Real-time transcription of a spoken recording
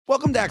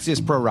Welcome to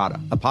Axios Pro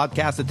Rata, a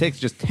podcast that takes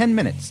just 10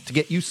 minutes to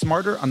get you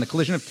smarter on the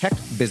collision of tech,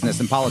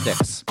 business, and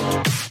politics.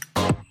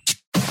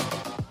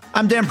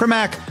 I'm Dan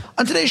Primack.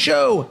 On today's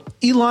show,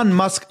 Elon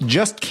Musk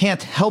just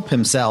can't help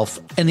himself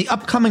and the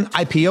upcoming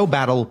IPO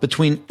battle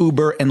between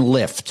Uber and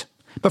Lyft.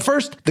 But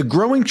first, the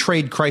growing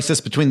trade crisis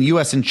between the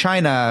US and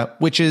China,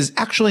 which is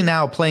actually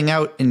now playing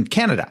out in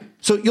Canada.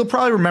 So you'll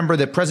probably remember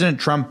that President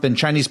Trump and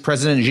Chinese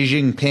President Xi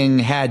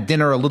Jinping had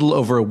dinner a little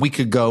over a week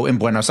ago in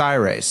Buenos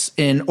Aires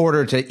in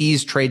order to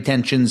ease trade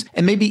tensions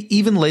and maybe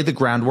even lay the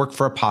groundwork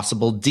for a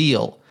possible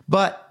deal.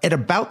 But at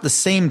about the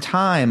same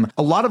time,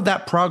 a lot of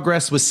that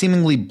progress was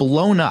seemingly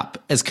blown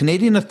up as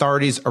Canadian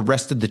authorities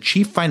arrested the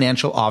chief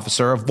financial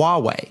officer of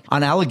Huawei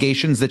on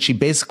allegations that she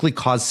basically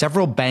caused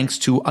several banks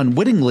to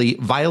unwittingly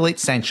violate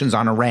sanctions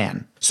on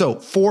Iran. So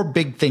 4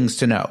 big things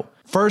to know.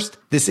 First,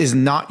 this is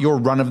not your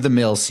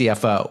run-of-the-mill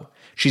CFO.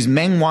 She's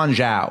Meng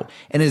Wanzhou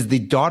and is the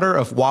daughter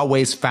of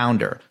Huawei's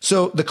founder.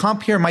 So the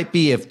comp here might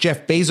be if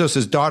Jeff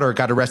Bezos' daughter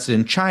got arrested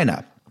in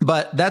China.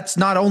 But that's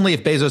not only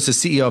if Bezos is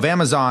CEO of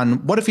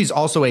Amazon. What if he's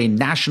also a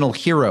national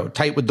hero,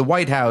 tight with the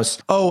White House?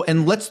 Oh,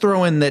 and let's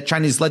throw in that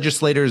Chinese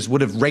legislators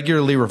would have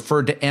regularly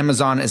referred to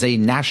Amazon as a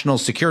national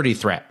security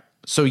threat.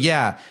 So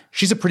yeah,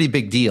 she's a pretty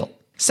big deal.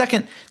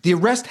 Second, the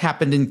arrest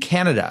happened in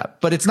Canada,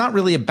 but it's not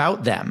really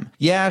about them.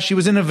 Yeah, she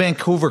was in a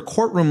Vancouver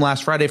courtroom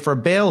last Friday for a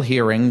bail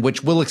hearing,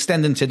 which will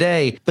extend in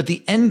today, but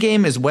the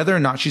endgame is whether or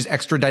not she's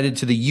extradited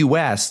to the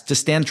US to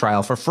stand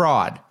trial for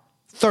fraud.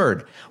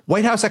 Third,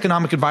 White House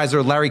economic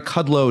advisor Larry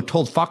Kudlow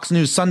told Fox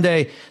News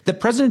Sunday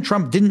that President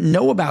Trump didn't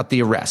know about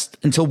the arrest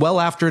until well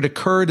after it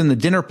occurred and the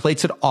dinner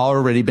plates had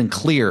already been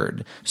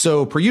cleared.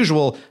 So, per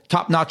usual,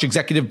 top-notch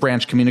executive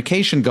branch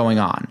communication going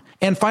on.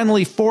 And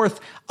finally, fourth,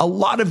 a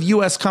lot of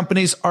U.S.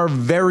 companies are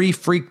very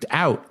freaked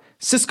out.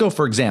 Cisco,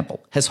 for example,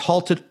 has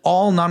halted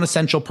all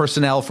non-essential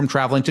personnel from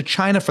traveling to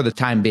China for the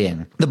time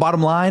being. The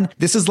bottom line,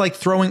 this is like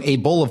throwing a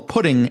bowl of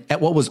pudding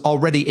at what was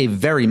already a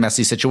very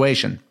messy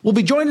situation. We'll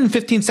be joined in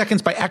 15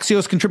 seconds by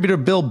Axios contributor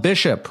Bill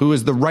Bishop, who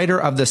is the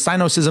writer of the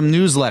Sinocism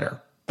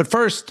newsletter. But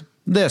first,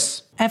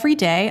 this. Every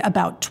day,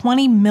 about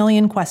 20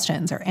 million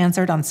questions are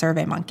answered on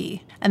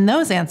SurveyMonkey. And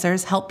those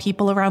answers help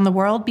people around the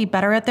world be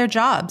better at their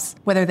jobs,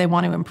 whether they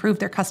want to improve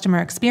their customer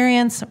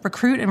experience,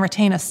 recruit and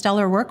retain a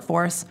stellar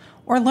workforce,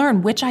 or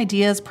learn which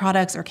ideas,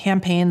 products, or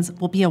campaigns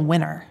will be a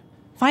winner.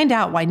 Find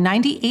out why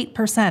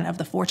 98% of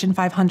the Fortune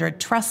 500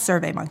 trust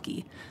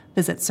SurveyMonkey.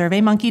 Visit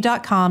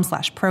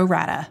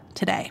surveymonkey.com/prorata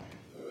today.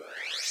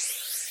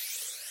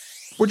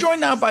 We're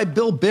joined now by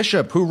Bill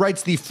Bishop, who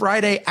writes the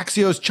Friday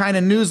Axios China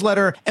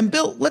newsletter. And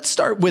Bill, let's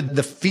start with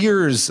the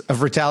fears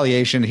of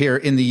retaliation here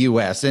in the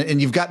U.S.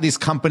 And you've got these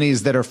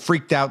companies that are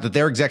freaked out that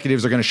their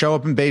executives are going to show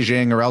up in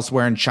Beijing or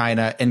elsewhere in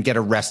China and get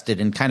arrested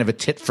in kind of a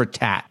tit for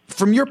tat.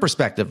 From your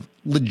perspective,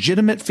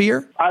 legitimate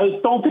fear? I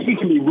don't think it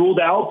can be ruled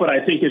out, but I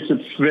think it's a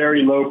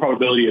very low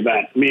probability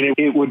event. I mean,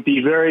 it would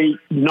be very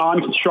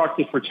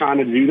non-constructive for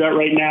China to do that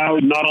right now.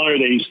 Not only are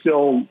they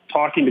still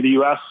talking to the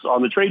U.S.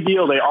 on the trade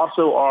deal, they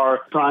also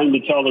are trying to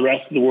tell the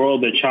rest of the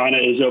world that China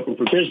is open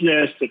for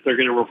business, that they're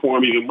going to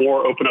reform even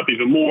more, open up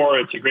even more.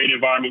 It's a great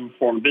environment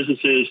for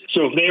businesses.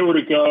 So if they were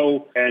to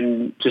go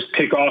and just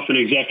pick off an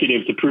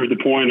executive to prove the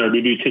point or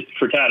to do tit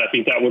for tat, I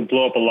think that would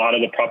blow up a lot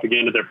of the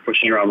propaganda they're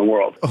pushing around the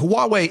world.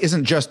 Huawei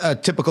isn't just a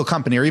typical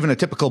company or even a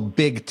typical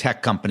big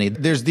tech company.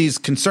 There's these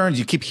concerns,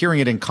 you keep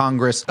hearing it in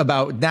Congress,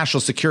 about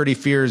national security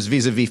fears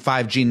vis-a-vis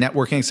 5G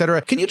networking, et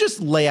cetera. Can you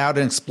just lay out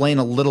and explain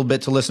a little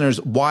bit to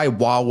listeners why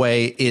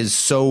Huawei is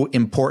so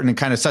important and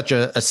kind of such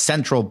a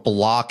central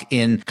block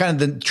in kind of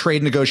the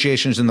trade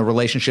negotiations and the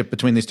relationship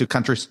between these two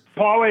countries?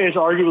 Huawei is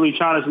arguably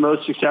China's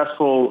most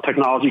successful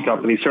technology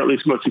company, certainly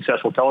its most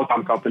successful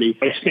telecom company.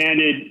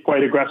 Expanded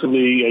quite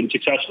aggressively and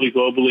successfully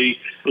globally.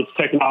 Its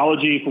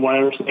technology, from what I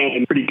understand,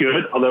 is pretty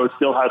good, although it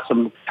still has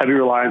some heavy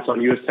reliance on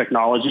U.S.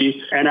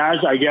 technology. And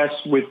as I guess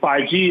with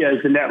 5G,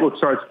 as the network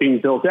starts being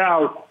built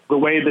out, the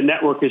way the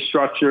network is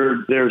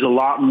structured, there's a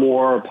lot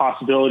more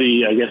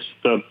possibility, I guess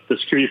the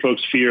security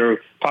folks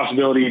fear,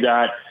 possibility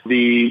that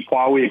the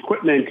Huawei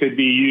equipment could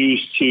be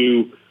used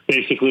to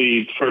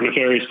basically for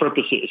nefarious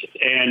purposes.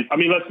 And I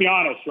mean, let's be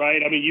honest,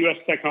 right? I mean, U.S.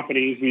 tech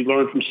companies, we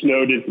learned from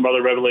Snowden, from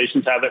other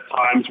revelations, have at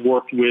times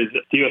worked with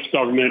the U.S.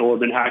 government or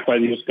been hacked by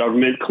the U.S.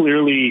 government.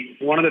 Clearly,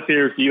 one of the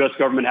fears the U.S.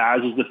 government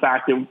has is the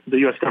fact that the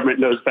U.S. government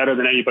knows better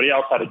than anybody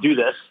else how to do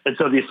this. And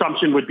so the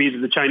assumption would be that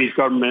the Chinese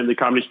government and the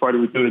Communist Party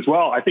would do it as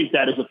well. I think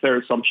that is a fair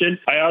assumption.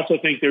 I also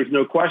think there's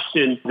no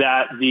question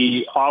that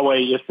the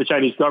Huawei, if the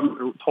Chinese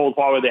government told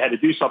Huawei they had to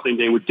do something,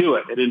 they would do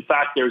it. And in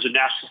fact, there's a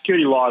national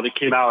security law that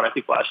came out, I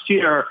think, last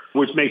year,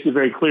 which makes it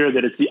very clear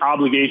that it's the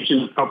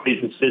obligation of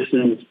companies and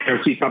citizens,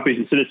 PRC companies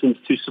and citizens,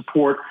 to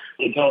support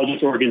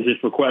intelligence organs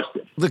if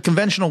requested. The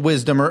conventional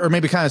wisdom, or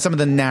maybe kind of some of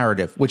the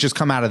narrative, which has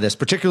come out of this,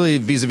 particularly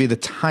vis-a-vis the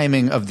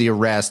timing of the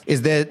arrest,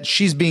 is that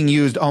she's being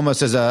used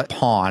almost as a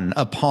pawn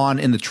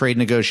in the trade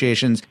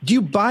negotiations. Do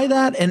you buy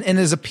that? And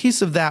as a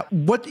piece of that,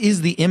 what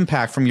is the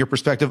impact from your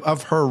perspective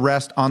of her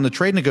arrest on the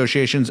trade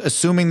negotiations,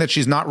 assuming that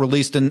she's not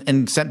released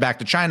and sent back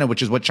to China,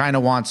 which is what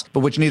China wants, but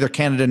which neither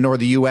Canada nor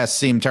the U.S.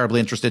 seem terribly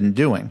interested in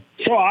doing?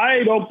 So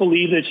I don't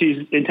believe that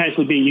she's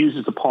intentionally being used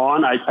as a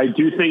pawn. I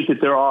do think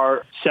that there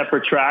are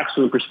separate tracks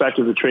from the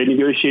perspective of trade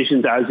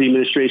negotiations, as the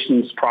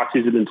administration's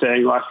proxies have been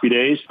saying the last few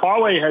days.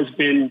 Huawei has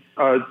been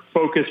a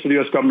focus for the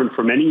U.S. government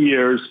for many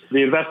years.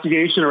 The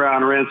investigation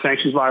around Iran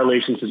sanctions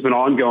violations has been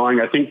ongoing.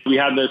 I think we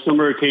had a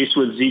similar case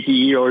with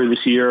ZTE earlier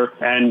this year,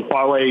 and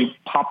Huawei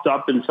popped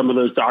up in some of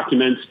those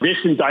documents. This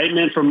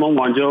indictment from Meng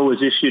Wanzhou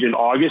was issued in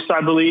August,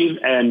 I believe,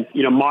 and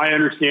my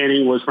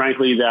understanding was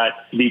frankly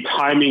that the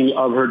timing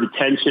of her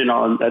detention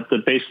at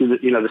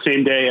the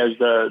same day as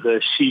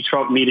the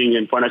Xi-Trump meeting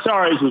in Buenos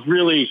Aires was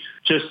really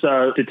just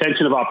a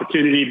detention of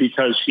opportunity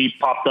because she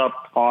popped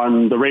up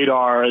on the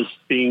radar as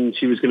being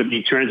she was going to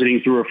be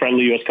transiting through a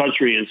friendly U.S.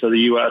 country, and so the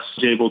U.S.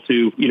 was able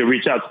to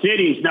reach out to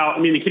Canadians.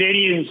 Now, the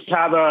Canadians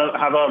have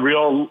a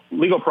real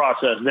legal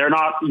process. They're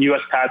not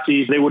U.S.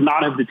 patsies. They would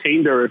not have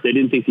detained her if they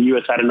didn't think the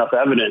U.S. had enough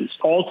evidence.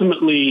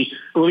 Ultimately,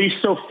 at least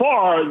so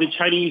far, the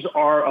Chinese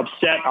are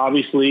upset.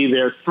 Obviously,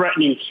 they're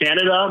threatening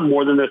Canada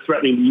more than they're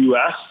threatening the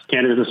U.S.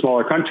 Canada's a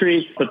smaller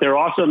country, but they're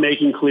also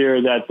making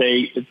clear that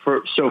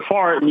so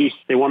far at least,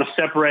 they want to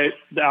separate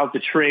out the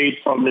trade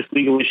from this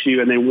legal issue,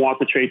 and they want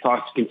the trade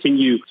talks to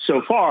continue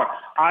so far.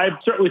 I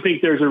certainly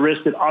think there's a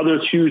risk that other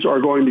shoes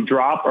are going to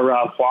drop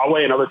around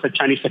Huawei and other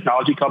Chinese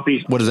technology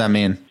companies. What does that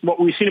mean? What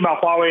we've seen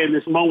about Huawei in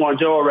this Meng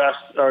Wanzhou arrest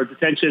or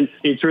detention,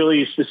 it's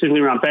really specifically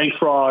around bank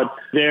fraud.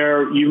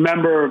 You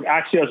remember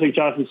Axios, I think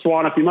Jonathan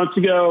Swan a few months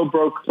ago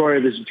broke the story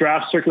of this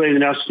draft circulating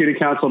in the National Security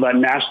Council about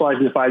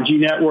nationalizing the 5G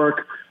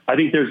network. I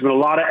think there's been a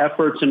lot of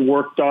efforts and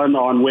work done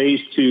on ways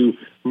to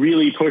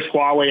really push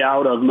Huawei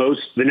out of most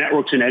of the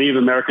networks in any of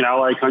American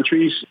ally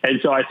countries.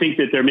 And so I think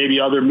that there may be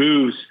other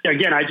moves.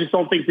 Again, I just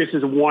don't think this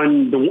is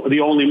the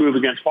only move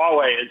against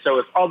Huawei. And so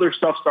if other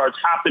stuff starts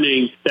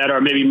happening that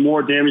are maybe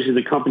more damaging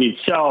to the company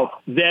itself,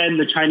 then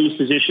the Chinese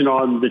position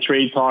on the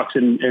trade talks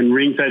and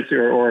ring fence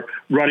or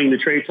running the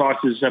trade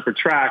talks as a separate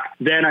track,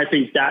 then I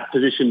think that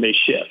position may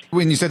shift.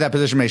 When you say that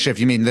position may shift,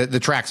 you mean the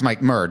tracks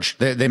might merge?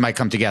 They might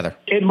come together?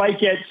 It might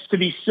get to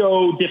be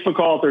so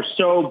difficult or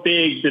so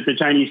big that the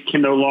Chinese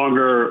can no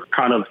longer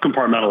kind of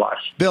compartmentalize.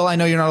 Bill, I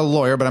know you're not a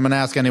lawyer, but I'm going to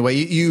ask anyway.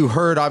 You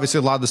heard obviously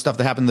a lot of the stuff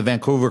that happened in the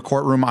Vancouver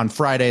courtroom on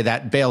Friday.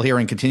 That bail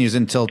hearing continues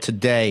until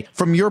today.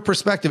 From your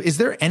perspective, is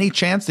there any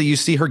chance that you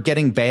see her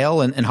getting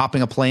bail and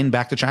hopping a plane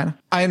back to China?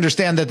 I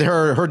understand that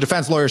her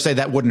defense lawyers say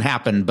that wouldn't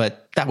happen,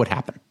 but that would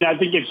happen. I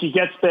think if she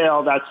gets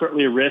bail, that's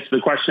certainly a risk. The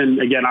question,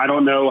 again, I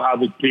don't know how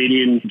the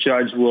Canadian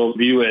judge will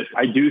view it.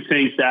 I do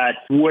think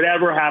that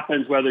whatever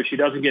happens, whether she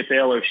doesn't get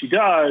bail or if she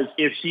does,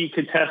 if she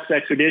contests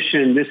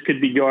extradition, this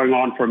could be going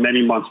on for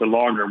many months or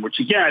longer, which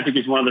again, I think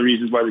is one of the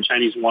reasons why the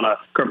Chinese want to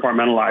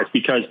compartmentalize,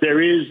 because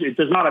it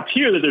does not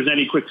appear that there's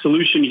any quick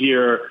solution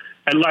here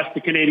unless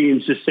the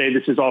Canadians just say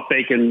this is all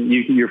fake and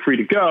you're free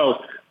to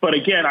go. But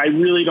again, I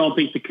really don't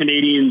think the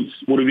Canadians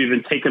would have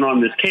even taken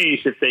on this case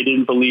if they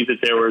didn't believe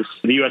that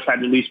the U.S. had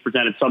at least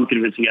presented some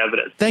convincing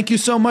evidence. Thank you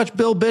so much,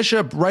 Bill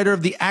Bishop, writer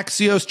of the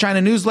Axios China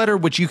newsletter,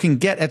 which you can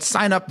get at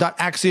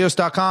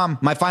signup.axios.com.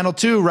 My final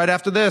two right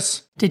after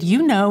this. Did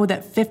you know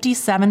that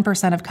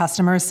 57% of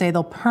customers say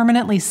they'll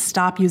permanently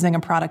stop using a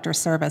product or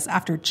service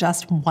after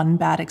just one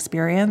bad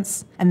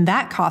experience? And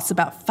that costs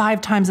about 5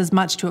 times as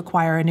much to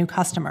acquire a new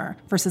customer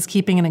versus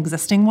keeping an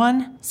existing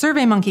one.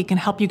 SurveyMonkey can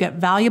help you get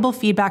valuable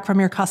feedback from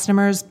your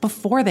customers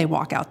before they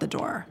walk out the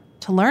door.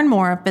 To learn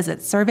more, visit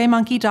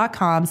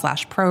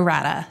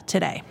surveymonkey.com/prorata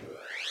today.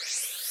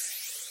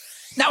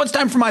 Now it's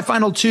time for my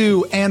final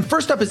two, and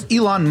first up is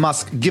Elon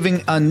Musk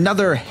giving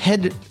another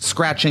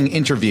head-scratching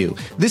interview,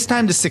 this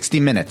time to 60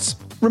 Minutes.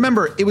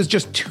 Remember, it was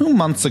just 2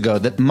 months ago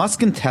that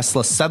Musk and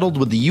Tesla settled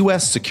with the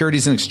U.S.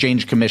 Securities and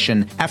Exchange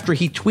Commission after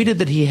he tweeted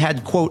that he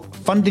had, quote,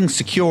 funding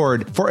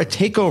secured for a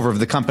takeover of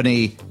the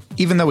company,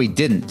 even though he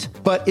didn't.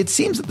 But it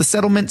seems that the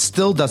settlement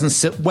still doesn't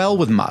sit well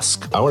with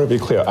Musk. I want to be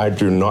clear, I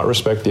do not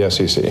respect the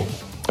SEC.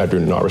 I do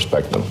not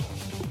respect them.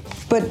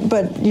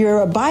 But you're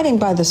abiding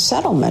by the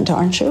settlement,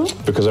 aren't you?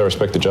 Because I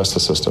respect the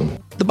justice system.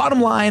 The bottom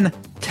line,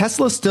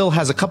 Tesla still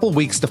has a couple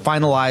weeks to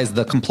finalize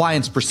the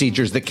compliance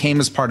procedures that came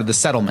as part of the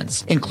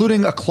settlements,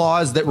 including a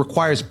clause that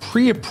requires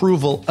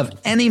pre-approval of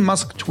any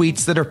Musk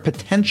tweets that are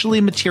potentially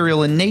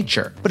material in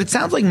nature. But it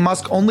sounds like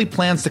Musk only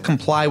plans to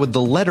comply with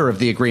the letter of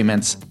the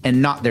agreements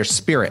and not their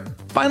spirit.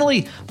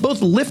 Finally, both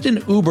Lyft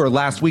and Uber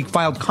last week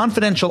filed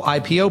confidential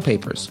IPO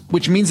papers,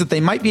 which means that they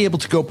might be able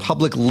to go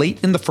public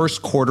late in the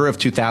first quarter of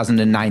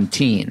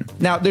 2019.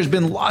 Now, there's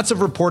been lots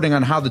of reporting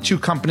on how the two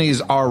companies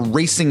are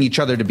racing each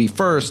other to be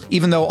first,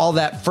 even though all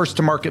that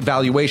first-to-market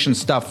valuation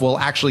stuff will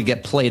actually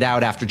get played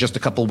out after just a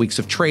couple weeks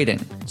of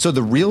trading. So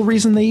the real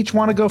reason they each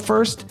want to go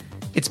first?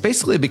 It's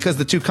basically because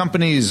the two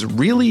companies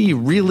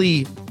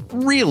really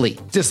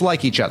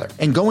dislike each other,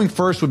 and going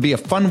first would be a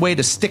fun way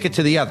to stick it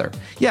to the other.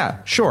 Yeah,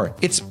 sure,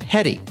 it's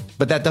petty,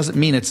 but that doesn't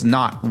mean it's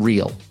not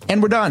real.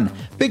 And we're done.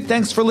 Big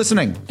thanks for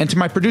listening. And to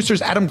my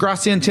producers, Adam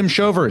Gracia and Tim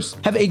Shovers,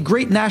 have a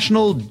great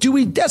National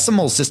Dewey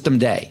Decimal System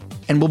Day.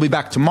 And we'll be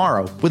back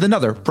tomorrow with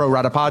another Pro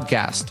Rata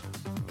podcast.